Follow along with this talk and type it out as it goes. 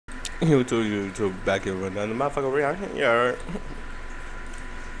He would tell you to back and run down the motherfucking rear yard.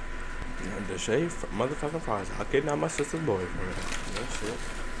 The shade motherfucking fries. I kidnapped my sister's boyfriend. That shit.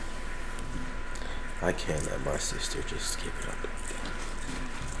 I can't let my sister just give it up like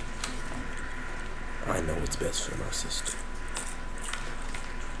that. I know what's best for my sister.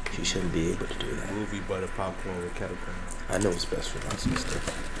 She shouldn't be able to do that. Movie butter popcorn with ketchup. I know what's best for my sister.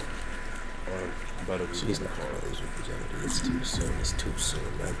 Butter. She's not gonna lose her virginity. It's too soon. It's too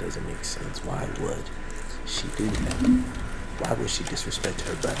soon. That doesn't make sense. Why would she do that? Why would she disrespect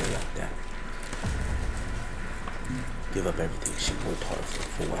her brother like that? Give up everything she worked hard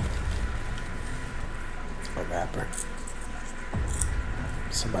for what? A rapper?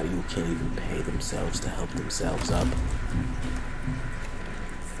 Somebody who can't even pay themselves to help themselves up?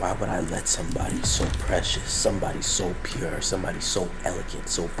 Why would I let somebody so precious, somebody so pure, somebody so elegant,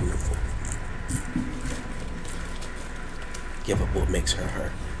 so beautiful, give up what makes her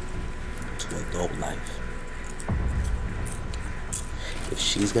her to a low life? If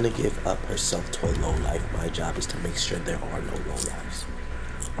she's gonna give up herself to a low life, my job is to make sure there are no low lives.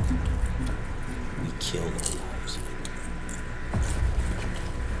 We kill low lives.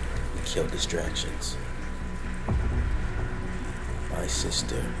 We kill distractions. My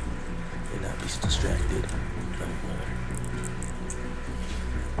sister will not be distracted no more.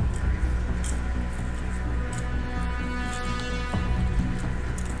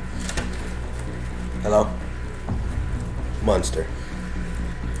 Hello? Monster.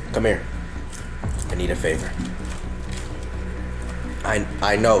 Come here. I need a favor.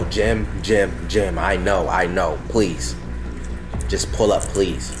 I know, Jim. I know. Please. Just pull up,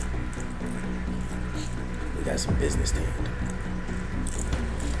 please. We got some business to handle.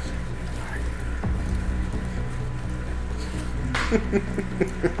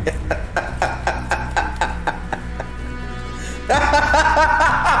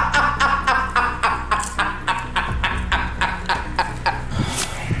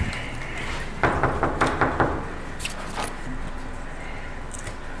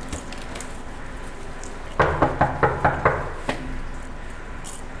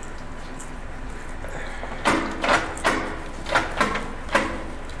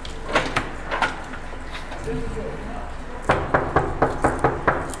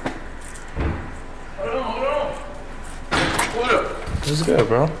 What's good,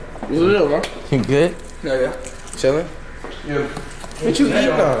 bro? What's up, bro? You good? Yeah. Chilling? Yeah. What you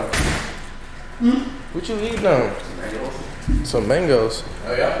eating on? What you eating on? Mangoes. Some mangoes.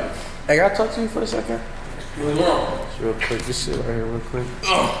 Oh, yeah? Hey, can I talk to you for a second? What's going on? Just real quick. Just sit right here real quick.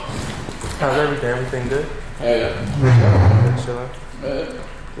 How's everything? Everything good? Yeah. Good, chilling? Yeah.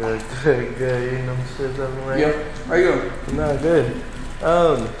 Good. You know, shit's up right? Yeah. How you doing? Nah, good.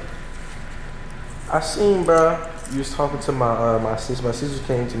 I seen, bro, you was talking to my sister. My sister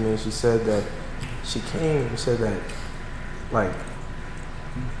came to me and she said that like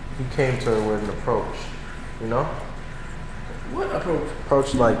you came to her with an approach, you know? What approach?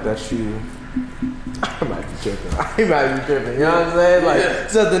 Approach like that you I might be tripping. You know what I'm saying? Like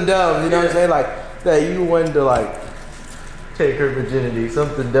something dumb, you know what I'm saying? Like that you wanted to like take her virginity,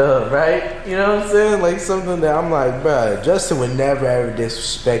 something dumb, right? You know what I'm saying? Like something that I'm like, bruh, Justin would never ever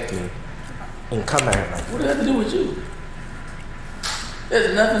disrespect me and come at her like, what does that have to do with you?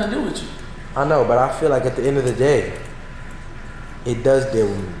 There's nothing to do with you. I know, but I feel like at the end of the day, it does deal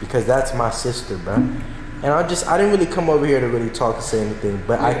with me because that's my sister, bro. And I didn't really come over here to really talk and say anything,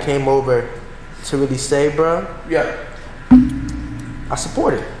 but I came over to really say, bro, Yeah. I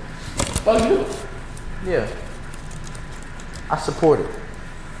support it. Oh, you do? Yeah. I support it.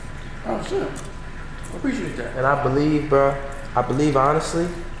 Oh, sure. I appreciate that. And I believe, bro, honestly,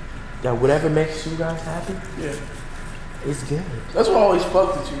 that whatever makes you guys happy, Yeah. it's good. That's why I always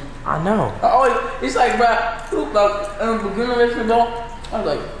fucked with you. I know. It's like, bro, in the beginning of this ago, I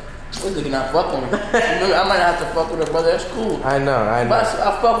was like, this nigga not fuck with me. I might have to fuck with her brother, that's cool. I know. But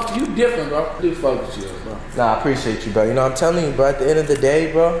I fuck with you different, bro. I do fuck with you, bro. Nah, I appreciate you, bro. You know, I'm telling you, bro, at the end of the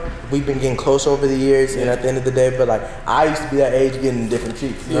day, bro, we've been getting close over the years, and at the end of the day, but like, I used to be that age getting different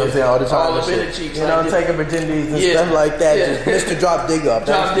cheeks. You know what I'm saying? All the time. All and the shit. bitty cheeks. You know, like taking virginities and stuff like that. Just Mr. Drop Dig Up.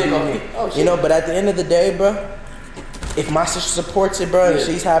 Drop Dig Up. Oh, you know, but at the end of the day, bro, if my sister supports it, bro, and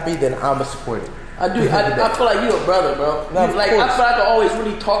she's happy, then I'ma support it. I do. I feel like you a brother, bro. No, I feel like I can always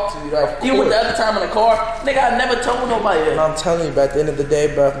really talk to you. Like even with the other time in the car, nigga, I never told nobody that. And I'm telling you, but at the end of the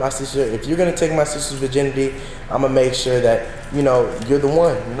day, bro, if you're gonna take my sister's virginity, I'm gonna make sure that you know you're the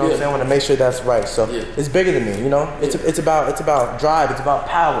one. You know what I'm saying? I want to make sure that's right. So it's bigger than me. You know, it's about drive. It's about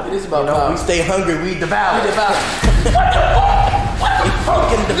power. It is about power. We stay hungry. We devour. We devour. What the fuck? We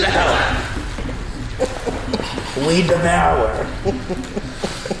fucking devour. We devour.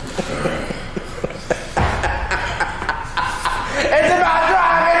 It's about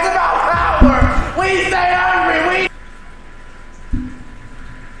drive. It's about power. We stay hungry. We.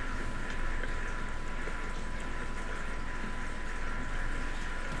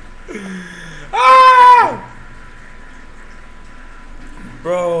 Ah!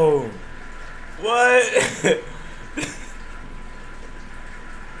 Bro, what?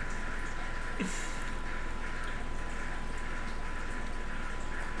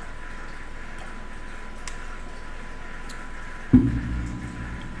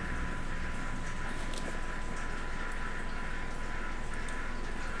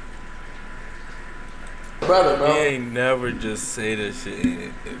 Brother, bro. He ain't never just say that shit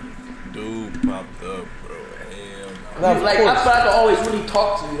and dude popped up, bro. Hell no. Like, I feel like I always really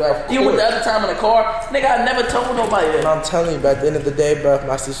talk to you. Like, even with the other time in the car, nigga, I never told nobody that. And I'm telling you, but at the end of the day, bro,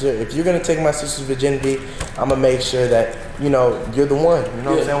 my sister, if you're gonna take my sister's virginity, I'm gonna make sure that, you know, you're the one. You know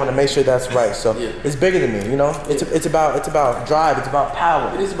what I'm saying? I wanna make sure that's right. So it's bigger than me, you know? It's about drive, it's about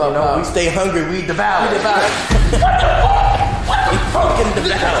power. It is about power. We stay hungry, we devour. We devour. What the fuck? We fucking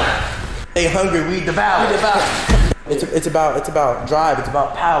devour. Stay hungry, we devour. We devour. It's about drive, it's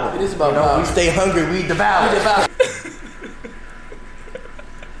about power. It is about power. We stay hungry, we devour. We devour.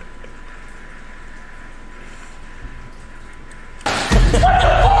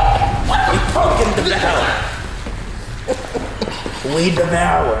 We fucking devour. We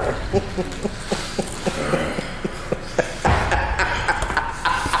devour.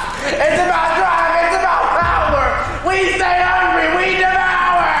 It's about drive, it's about power. We stay hungry, we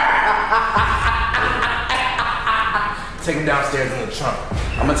devour. Take him downstairs in the trunk.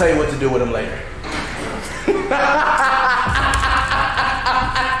 I'm gonna tell you what to do with him later.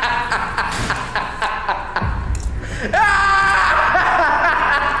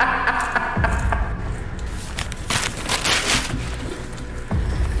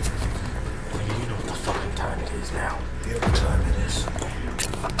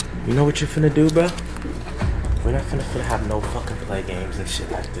 You know what you're finna do, bro? We're not finna have no fucking play games and shit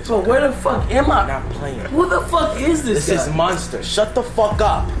like this. But okay? Where the fuck am I? I'm not playing. Who the fuck is this guy? This is Monster. Shut the fuck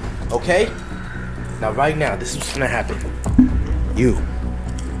up, okay? Now, right now, this is what's gonna happen. You.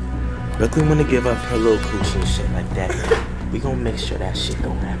 Brooklyn wanna give up her little coochie and shit like that. We gonna make sure that shit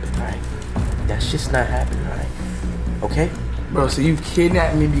don't happen, right? That shit's not happening, right? Okay? Bro, so you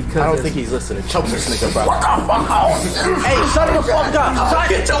kidnapped me because I don't think he's listening. Choke this nigga, bro. What the fuck on? Hey, shut the fuck up.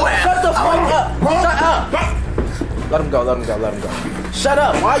 Get your ass. Shut the fuck up. Shut up. Let him go, let him go, let him go. Shut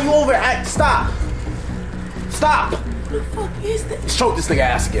up. Why are you overact? Stop. Stop. What the fuck is that? Choke this nigga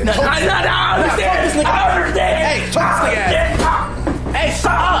ass again. No, I understand. I understand. Hey, choke this nigga ass. Hey,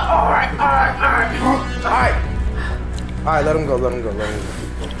 shut up. Alright. Alright, let him go, let him go, let him go.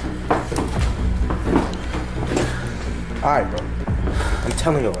 Alright, bro. I'm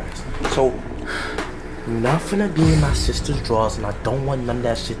telling your ass. So, you're not finna be in my sister's drawers, and I don't want none of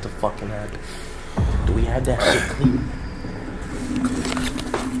that shit to fucking happen. Do we have that shit clear?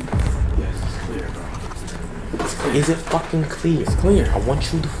 Yes, it's clear, bro. It's clear. Is it fucking clear? It's clear. I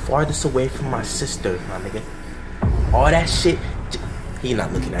want you the farthest away from my sister, my nigga. All that shit. He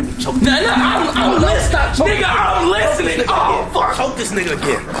not looking at me. Choke. No, I'm listening. Nigga, I'm listening. Oh, fuck. Choke this nigga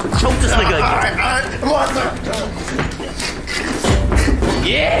again. Choke this nigga again. Alright.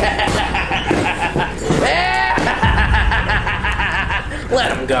 Yeah!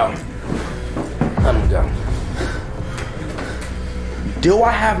 Let him go. Let him go. Do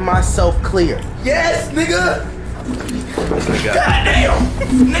I have myself clear? Yes, nigga! Goddamn!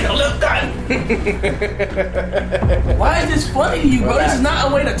 Nigga, look that. Why is this funny to you, bro? This is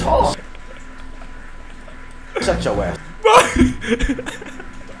not a way to talk. Shut your ass.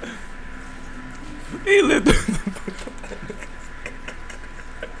 He lived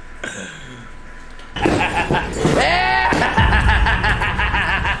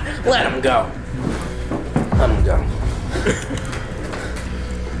Let him go. Let him go.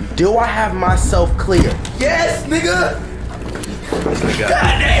 Do I have myself clear? Yes, nigga!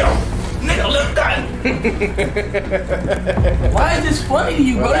 Goddamn! Nigga, look that. Why is this funny to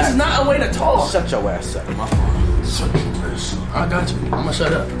you, bro? This is not a way to talk. Shut your ass up. Shut your ass up. I got you. I'm gonna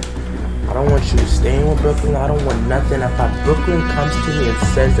shut up. I don't want you staying with Brooklyn. I don't want nothing. If Brooklyn comes to me and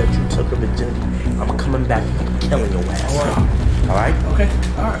says that you took her virginity, I'm coming back and I'm killing your ass. Alright? Okay,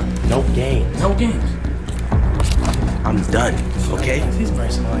 alright. No games. No games. I'm done. Okay? These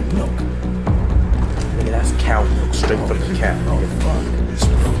breasts smell like milk. Nigga, that's cow milk straight from the cow. Oh, fuck. It's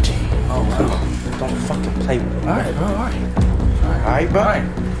protein. Oh, wow. Don't fucking play with it. Alright, bro, alright. Alright, bro? Alright.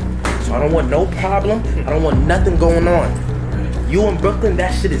 So I don't want no problem. I don't want nothing going on. You in Brooklyn,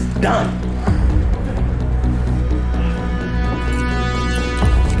 that shit is done.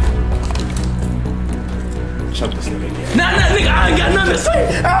 choke this nigga again. Nah, nigga, I ain't got nothing to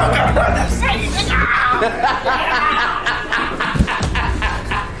say. I don't got nothing to say, nigga.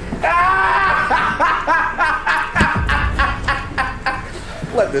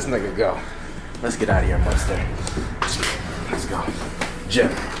 Let this nigga go. Let's get out of here, Mustang. Let's go. Jim.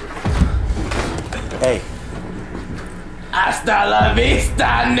 Hey. Hasta la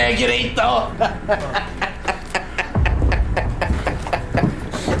vista, negrito.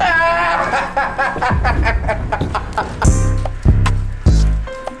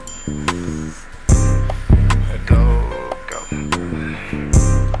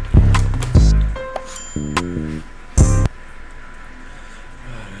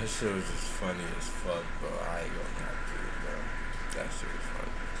 That shit was just funny as fuck, bro. I ain't gonna cap to it, bro. That shit was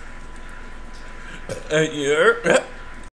funny. Yeah.